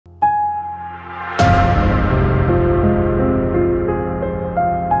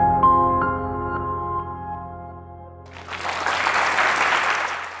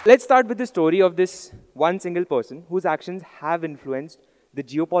let's start with the story of this one single person whose actions have influenced the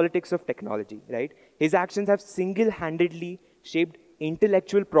geopolitics of technology, right? His actions have single-handedly shaped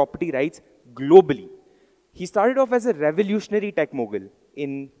intellectual property rights globally. He started off as a revolutionary tech mogul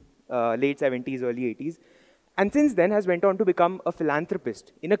in late 70s, early 80s, and since then has went on to become a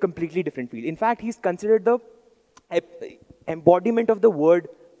philanthropist in a completely different field. In fact, he's considered the embodiment of the word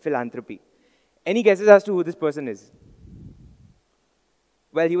philanthropy. Any guesses as to who this person is?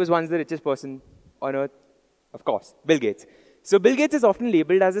 Well, he was once the richest person on earth, of course, Bill Gates. So Bill Gates is often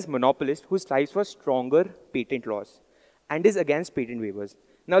labeled as this monopolist who strives for stronger patent laws and is against patent waivers.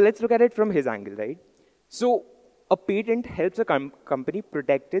 Now let's look at it from his angle, right? So a patent helps a company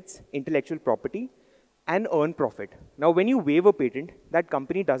protect its intellectual property and earn profit. Now when you waive a patent, that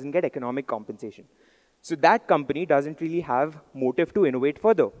company doesn't get economic compensation. So that company doesn't really have motive to innovate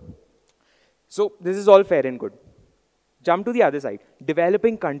further. So this is all fair and good. Jump to the other side.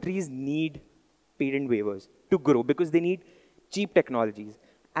 Developing countries need patent waivers to grow because they need cheap technologies.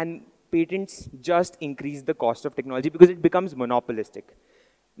 And patents just increase the cost of technology because it becomes monopolistic.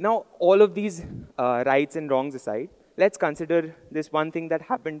 Now, all of these rights and wrongs aside, let's consider this one thing that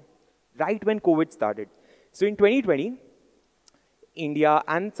happened right when COVID started. So in 2020, India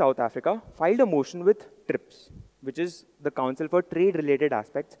and South Africa filed a motion with TRIPS, which is the Council for Trade-Related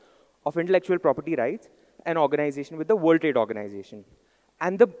Aspects of Intellectual Property Rights, an organization with the World Trade Organization.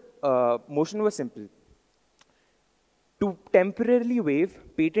 And the motion was simple: to temporarily waive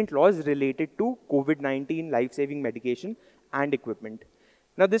patent laws related to COVID-19 life-saving medication and equipment.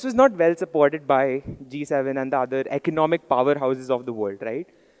 Now, this was not well supported by G7 and the other economic powerhouses of the world, right?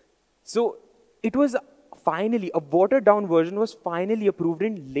 So it was finally, a watered-down version was finally approved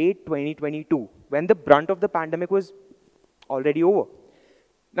in late 2022, when the brunt of the pandemic was already over.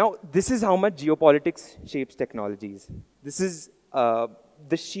 Now, this is how much geopolitics shapes technologies. This is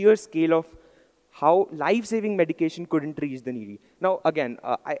the sheer scale of how life-saving medication couldn't reach the needy. Now, again,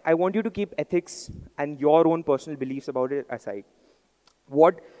 I want you to keep ethics and your own personal beliefs about it aside.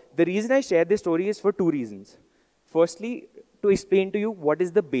 The reason I share this story is for two reasons. Firstly, to explain to you what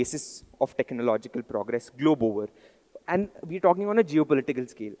is the basis of technological progress globe over. And we're talking on a geopolitical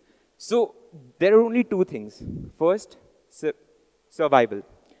scale. So there are only two things. First, survival.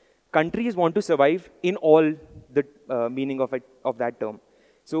 Countries want to survive in all the meaning of that term.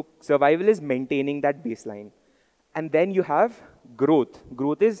 So survival is maintaining that baseline. And then you have growth.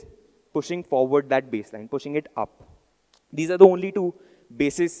 Growth is pushing forward that baseline, pushing it up. These are the only two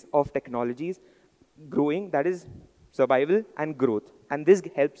bases of technologies: growing, that is survival, and growth. And this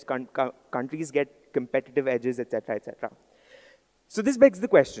helps countries get competitive edges, etc., etc. So this begs the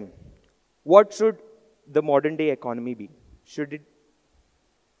question: what should the modern day economy be?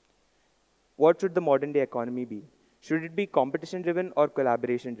 What should the modern day economy be? Should it be competition-driven or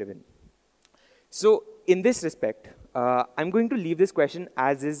collaboration-driven? So in this respect, I'm going to leave this question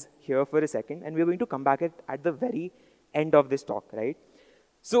as is here for a second, and we're going to come back at the very end of this talk, right?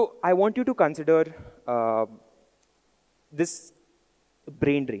 So I want you to consider this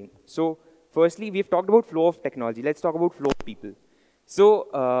brain drain. So firstly, we've talked about flow of technology. Let's talk about flow of people.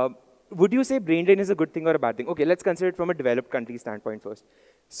 So would you say brain drain is a good thing or a bad thing? Okay, let's consider it from a developed country standpoint first.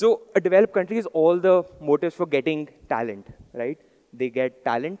 So a developed country is all the motives for getting talent, right? They get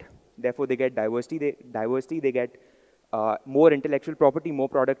talent, therefore they get diversity. They get more intellectual property, more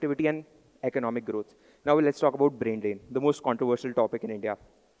productivity, and economic growth. Now let's talk about brain drain, the most controversial topic in India.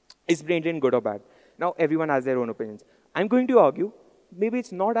 Is brain drain good or bad? Now everyone has their own opinions. I'm going to argue maybe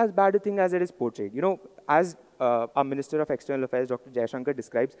it's not as bad a thing as it is portrayed. You know, as our Minister of External Affairs, Dr. Jaishankar,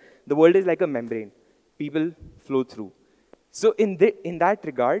 describes, the world is like a membrane. People flow through. So in that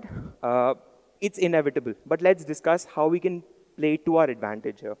regard, it's inevitable. But let's discuss how we can play to our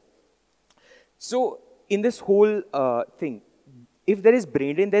advantage here. So in this whole thing, if there is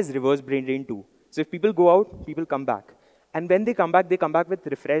brain drain, there's reverse brain drain too. So if people go out, people come back. And when they come back with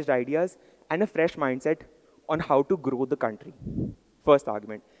refreshed ideas and a fresh mindset on how to grow the country. First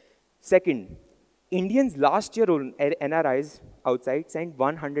argument. Second, Indians last year, NRIs outside, sent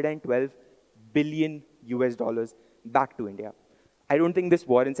 112 billion US dollars back to India. I don't think this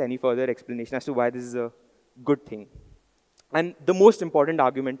warrants any further explanation as to why this is a good thing. And the most important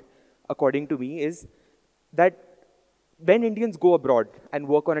argument, according to me, is that when Indians go abroad and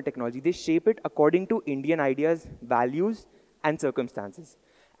work on a technology, they shape it according to Indian ideas, values, and circumstances.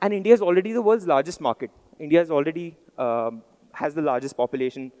 And India is already the world's largest market. India is already has the largest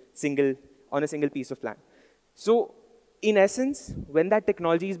population on a single piece of land. So in essence, when that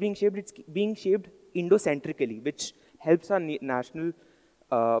technology is being shaped, it's being shaped Indo-centrically, which helps our national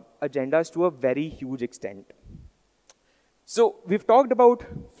agendas to a very huge extent. So we've talked about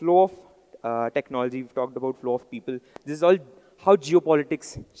flow of technology, we've talked about flow of people. This is all how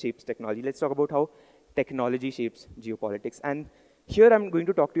geopolitics shapes technology. Let's talk about how technology shapes geopolitics. And here I'm going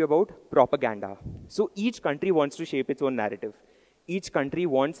to talk to you about propaganda. So each country wants to shape its own narrative. Each country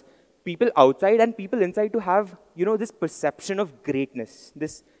wants people outside and people inside to have, this perception of greatness,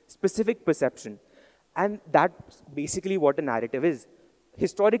 this specific perception. And that's basically what a narrative is.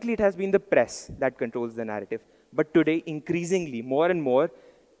 Historically, it has been the press that controls the narrative. But today, increasingly, more and more,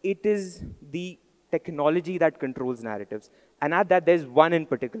 it is the technology that controls narratives. And at that, there's one in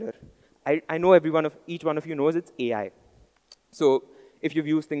particular. I know each one of you knows it's AI. So if you've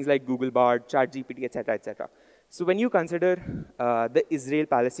used things like Google Bard, ChatGPT, etc., etc. So when you consider the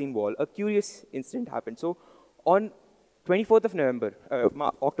Israel-Palestine wall, a curious incident happened. So on 24th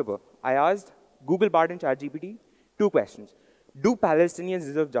of October, I asked Google Bard and ChatGPT 2 questions. Do Palestinians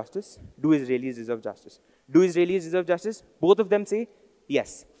deserve justice? Do Israelis deserve justice? Do Israelis deserve justice? Both of them say,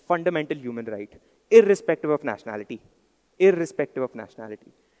 yes, fundamental human right, irrespective of nationality. Irrespective of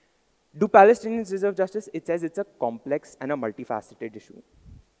nationality. Do Palestinians deserve justice? It says it's a complex and a multifaceted issue.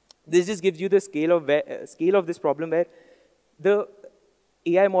 This just gives you the scale of this problem where the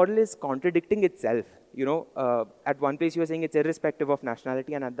AI model is contradicting itself. At one place you are saying it's irrespective of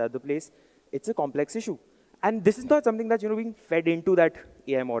nationality, and at the other place, it's a complex issue. And this is not something that's being fed into that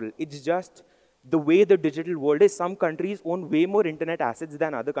AI model. It's just the way the digital world is. Some countries own way more internet assets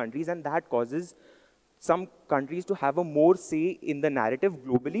than other countries, and that causes some countries to have a more say in the narrative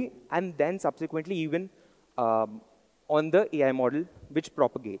globally, and then subsequently even on the AI model which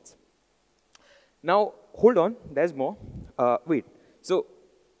propagates. Now, hold on, there's more. Wait, so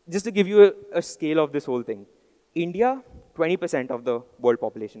just to give you a scale of this whole thing. India, 20% of the world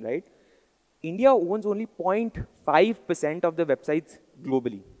population, right? India owns only 0.5% of the websites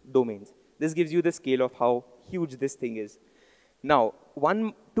globally, domains. This gives you the scale of how huge this thing is. Now,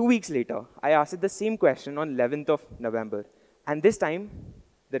 2 weeks later, I asked it the same question on 11th of November. And this time,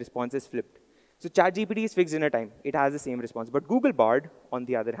 the response is flipped. So ChatGPT is fixed in a time. It has the same response. But Google Bard, on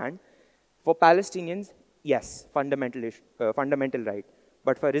the other hand, for Palestinians, yes, fundamental right.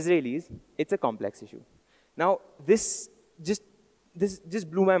 But for Israelis, it's a complex issue. Now, this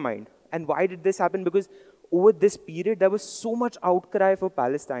just blew my mind. And why did this happen? Because over this period, there was so much outcry for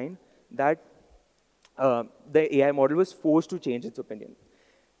Palestine that the AI model was forced to change its opinion.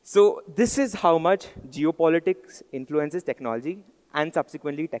 So this is how much geopolitics influences technology, and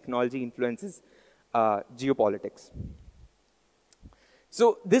subsequently technology influences geopolitics.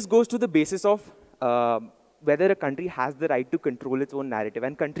 So this goes to the basis of whether a country has the right to control its own narrative,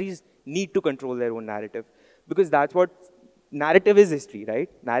 and countries need to control their own narrative, because that's what narrative is history, right?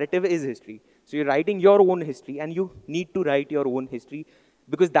 Narrative is history. So you're writing your own history, and you need to write your own history,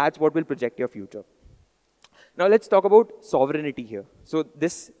 because that's what will project your future. Now let's talk about sovereignty here. So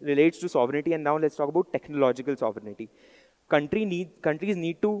this relates to sovereignty, and now let's talk about technological sovereignty. Countries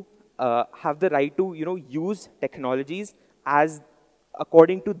need to have the right to use technologies as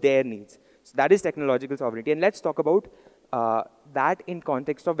according to their needs. So that is technological sovereignty. And let's talk about that in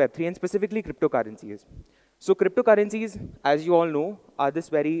context of Web3 and specifically cryptocurrencies. So cryptocurrencies, as you all know, are this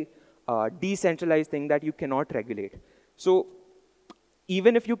very decentralized thing that you cannot regulate. So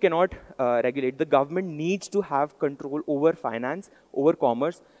even if you cannot regulate, the government needs to have control over finance, over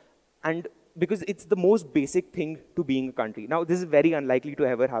commerce, and because it's the most basic thing to being a country. Now, this is very unlikely to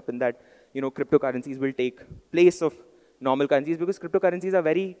ever happen that cryptocurrencies will take place of normal currencies, because cryptocurrencies are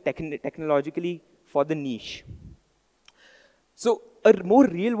very technologically for the niche. So a more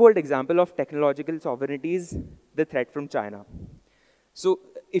real-world example of technological sovereignty is the threat from China. So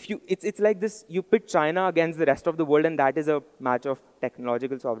it's like this, you pit China against the rest of the world, and that is a match of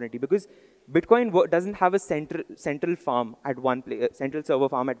technological sovereignty, because Bitcoin doesn't have a central farm at one place, central server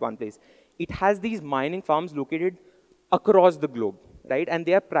farm at one place. It has these mining farms located across the globe, right? And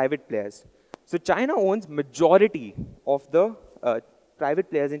they are private players. So China owns majority of the, private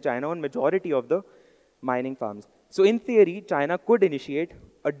players in China own majority of the mining farms. So in theory, China could initiate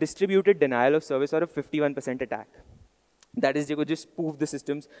a distributed denial of service or a 51% attack. That is, they could just spoof the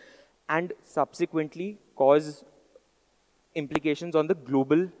systems and subsequently cause implications on the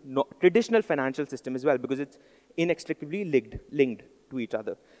global traditional financial system as well, because it's inextricably linked to each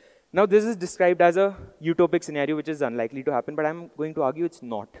other. Now, this is described as a utopic scenario, which is unlikely to happen, but I'm going to argue it's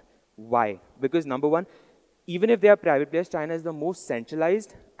not. Why? Because number one, even if they are private players, China is the most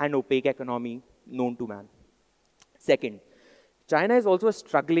centralized and opaque economy known to man. Second, China is also a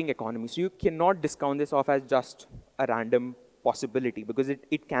struggling economy, so you cannot discount this off as just a random possibility, because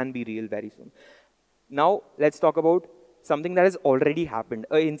it can be real very soon. Now, let's talk about something that has already happened,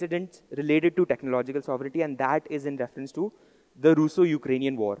 an incident related to technological sovereignty, and that is in reference to the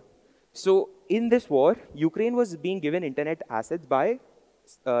Russo-Ukrainian war. So in this war, Ukraine was being given internet assets by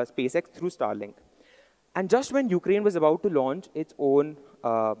SpaceX through Starlink. And just when Ukraine was about to launch its own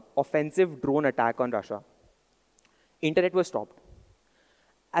offensive drone attack on Russia, internet was stopped.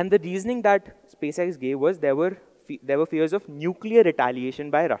 And the reasoning that SpaceX gave was there were fears of nuclear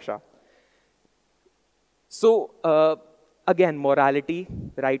retaliation by Russia. So again, morality,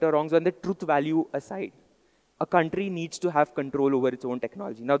 right or wrongs, on the truth value aside, a country needs to have control over its own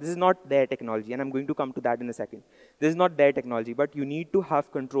technology. Now, this is not their technology, and I'm going to come to that in a second. This is not their technology, but you need to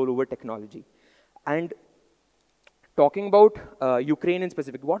have control over technology. And talking about Ukraine in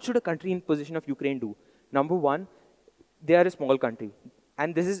specific, what should a country in position of Ukraine do? Number one, they are a small country.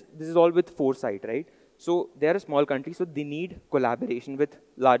 And this is all with foresight, right? So they are a small country, so they need collaboration with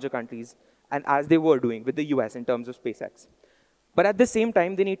larger countries, and as they were doing with the US in terms of SpaceX. But at the same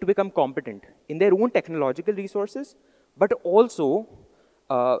time, they need to become competent in their own technological resources, but also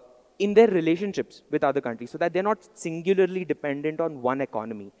in their relationships with other countries, so that they're not singularly dependent on one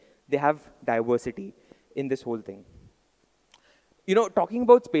economy. They have diversity in this whole thing. You know, talking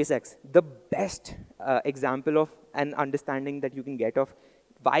about SpaceX, the best example of an understanding that you can get of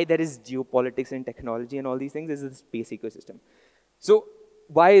why there is geopolitics and technology and all these things is the space ecosystem. So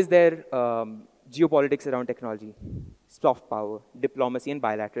why is there geopolitics around technology? Soft power, diplomacy, and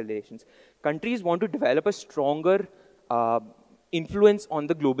bilateral relations. Countries want to develop a stronger influence on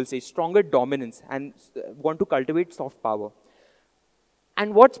the global stage, stronger dominance, and want to cultivate soft power.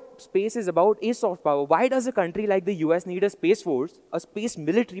 And what space is about is soft power. Why does a country like the US need a space force, a space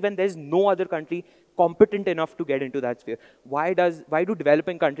military, when there's no other country competent enough to get into that sphere? Why do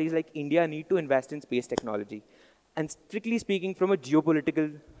developing countries like India need to invest in space technology? And strictly speaking, from a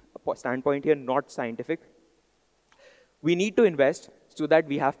geopolitical standpoint here, not scientific, we need to invest so that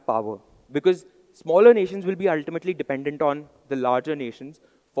we have power. Because smaller nations will be ultimately dependent on the larger nations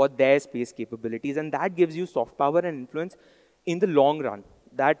for their space capabilities. And that gives you soft power and influence in the long run,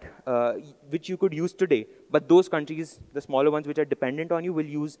 that which you could use today. But those countries, the smaller ones which are dependent on you, will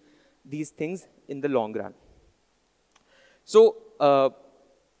use these things in the long run. So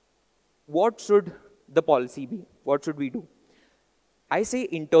what should the policy be? What should we do? I say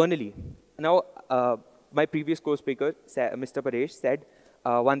internally. Now, my previous co-speaker, Mr. Paresh, said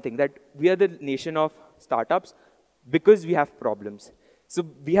one thing, that we are the nation of startups because we have problems. So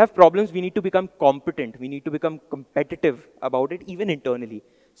we have problems, we need to become competent, we need to become competitive about it, even internally.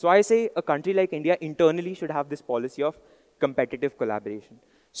 So I say a country like India internally should have this policy of competitive collaboration.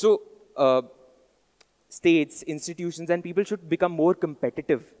 So states, institutions, and people should become more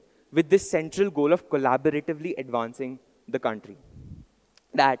competitive with this central goal of collaboratively advancing the country.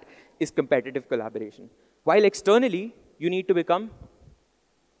 That is competitive collaboration. While externally, you need to become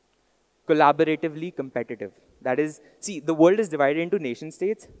collaboratively competitive. That is, see, the world is divided into nation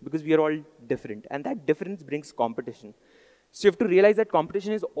states because we are all different, and that difference brings competition. So you have to realize that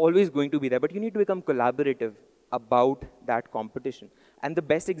competition is always going to be there, but you need to become collaborative about that competition. And the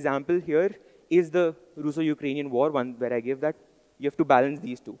best example here is the Russo-Ukrainian war, one where I gave that you have to balance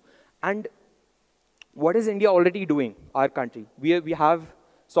these two. And what is India already doing, our country? We have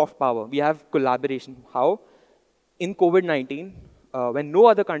soft power, we have collaboration. How? In COVID-19, when no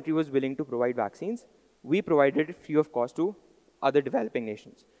other country was willing to provide vaccines, we provided it free of cost to other developing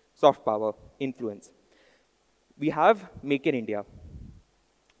nations. Soft power, influence. We have Make in India.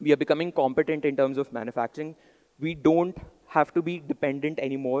 We are becoming competent in terms of manufacturing. We don't have to be dependent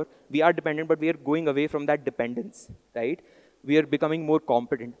anymore. We are dependent, but we are going away from that dependence, right? We are becoming more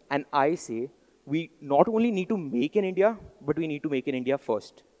competent. And I say, we not only need to make in India, but we need to make in India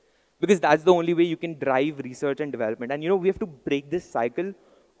first. Because that's the only way you can drive research and development. And you know, we have to break this cycle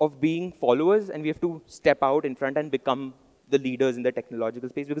of being followers, and we have to step out in front and become the leaders in the technological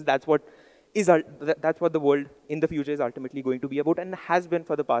space, because that's what the world in the future is ultimately going to be about, and has been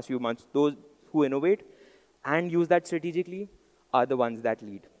for the past few months. Those who innovate and use that strategically are the ones that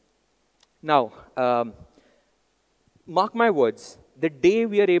lead. Now, mark my words, the day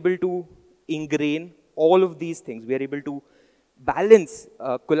we are able to ingrain all of these things, we are able to balance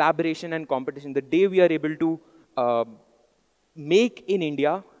collaboration and competition, the day we are able to make in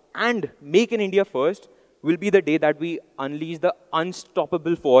India and make in India first, will be the day that we unleash the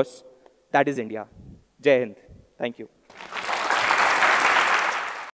unstoppable force that is India. Jai Hind. Thank you.